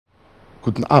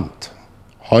Guten Abend.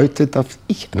 Heute darf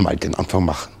ich einmal den Anfang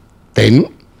machen. Denn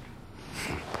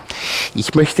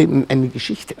ich möchte Ihnen eine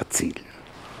Geschichte erzählen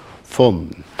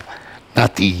von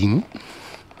Nadine,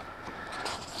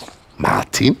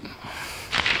 Martin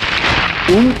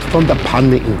und von der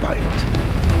Panne im Wald.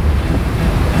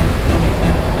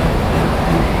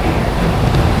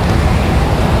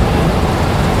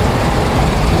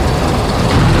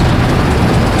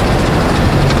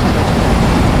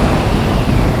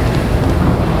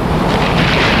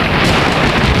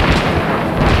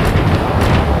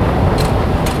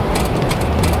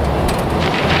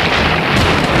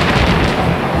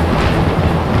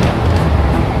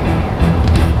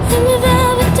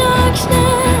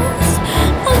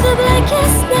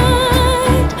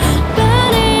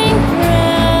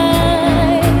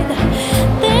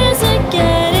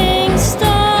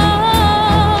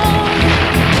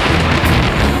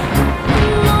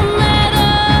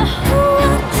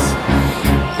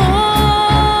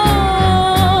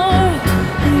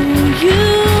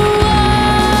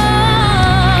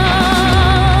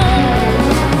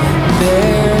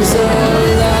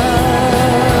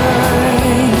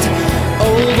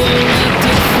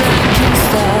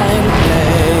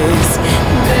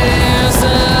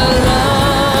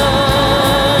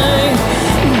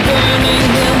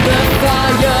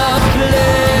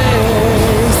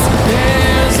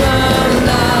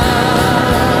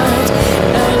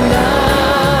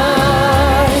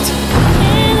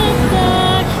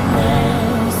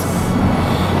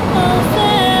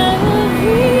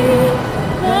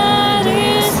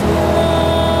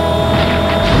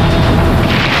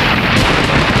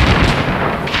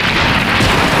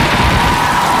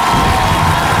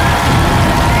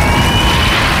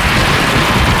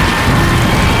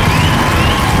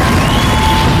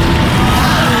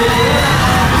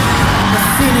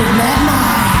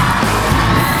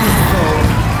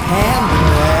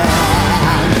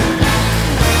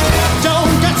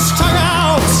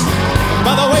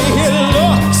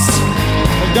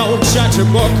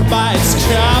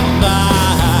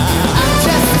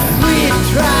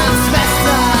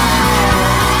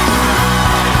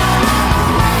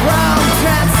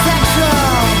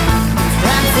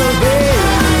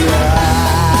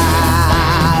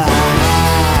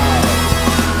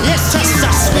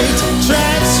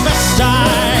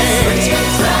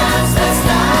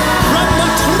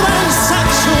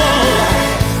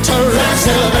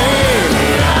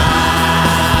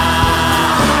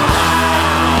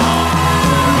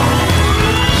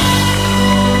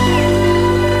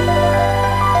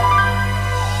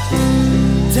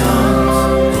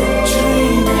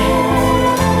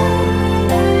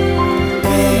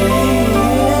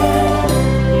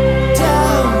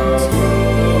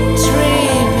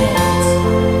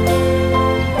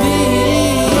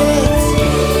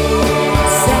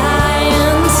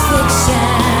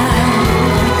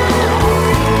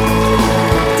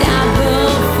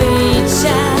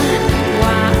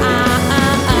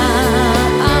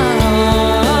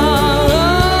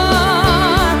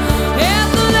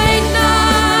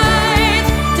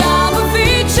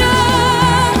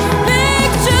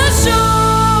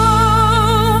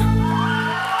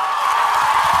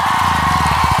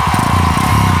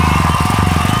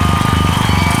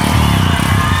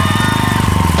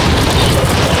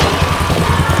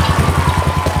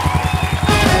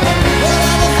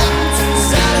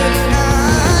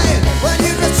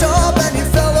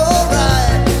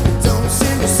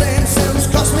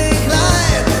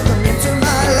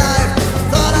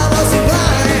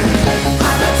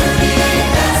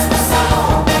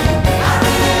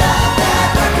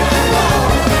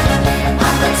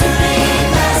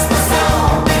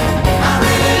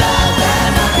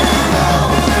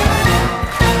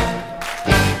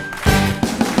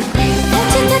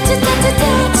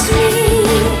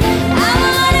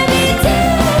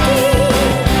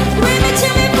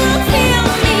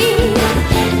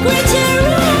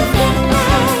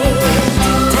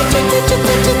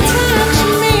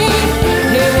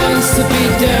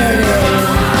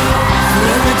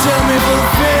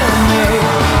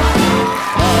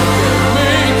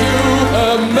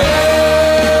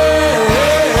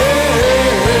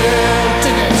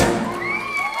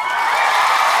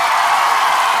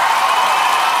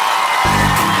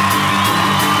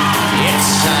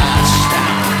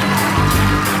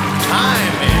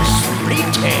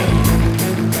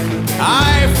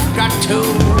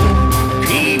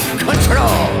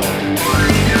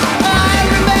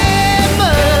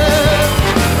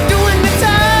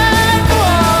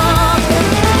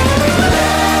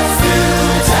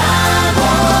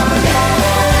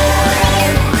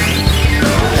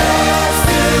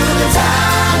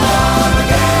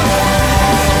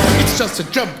 just a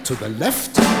jump to the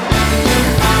left.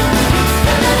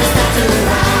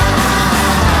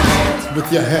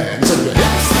 With your hands on your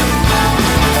hips.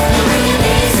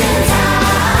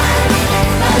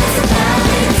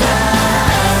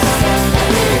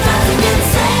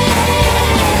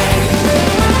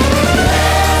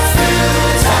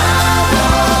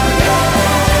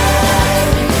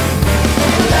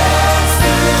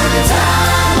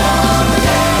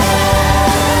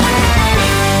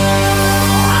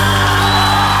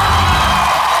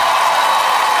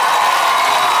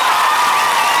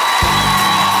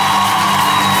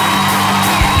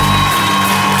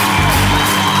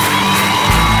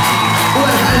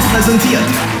 Präsentiert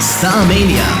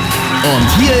Starmania. Und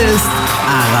hier ist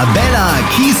Arabella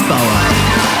Kiesbauer.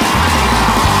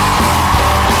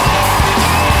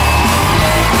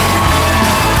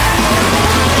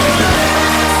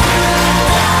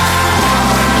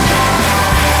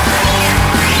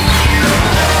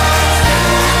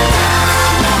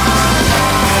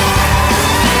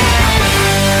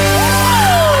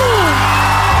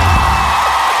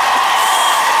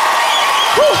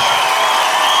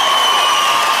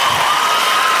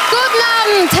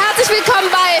 Herzlich willkommen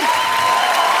bei,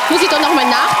 muss ich doch noch mal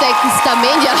nachdenken,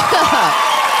 Starmania.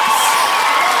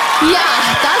 Ja,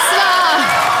 das war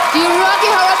die Rocky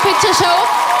Horror Picture Show.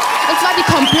 Und zwar die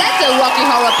komplette Rocky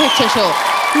Horror Picture Show.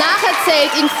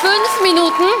 Nacherzählt in 5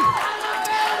 Minuten.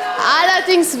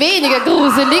 Allerdings weniger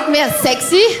gruselig, mehr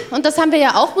sexy. Und das haben wir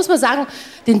ja auch, muss man sagen,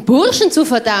 den Burschen zu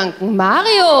verdanken.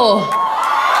 Mario.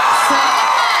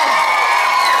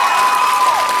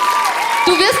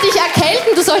 Du wirst dich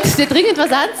erkälten, du solltest dir dringend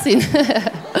was anziehen.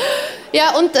 Ja,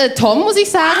 und Tom, muss ich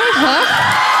sagen.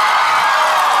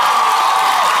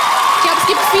 Ich glaube, es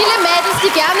gibt viele Mädels, die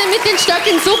gerne mit den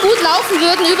Stöcken so gut laufen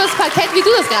würden übers Parkett, wie du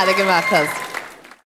das gerade gemacht hast.